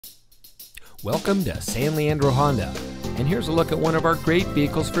Welcome to San Leandro Honda, and here's a look at one of our great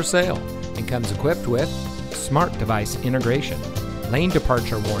vehicles for sale, and comes equipped with smart device integration, lane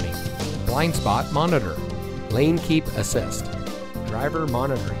departure warning, blind spot monitor, lane keep assist, driver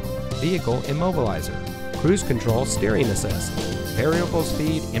monitoring, vehicle immobilizer, cruise control steering assist, variable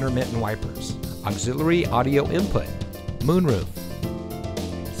speed intermittent wipers, auxiliary audio input, moonroof.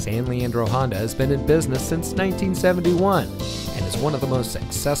 San Leandro Honda has been in business since 1971 and is one of the most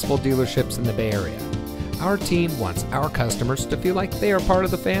successful dealerships in the Bay Area. Our team wants our customers to feel like they are part of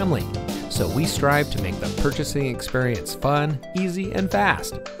the family, so we strive to make the purchasing experience fun, easy, and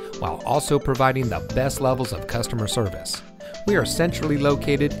fast, while also providing the best levels of customer service. We are centrally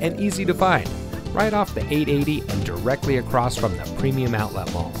located and easy to find, right off the 880 and directly across from the Premium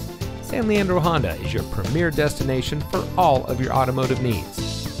Outlet Mall. San Leandro Honda is your premier destination for all of your automotive needs.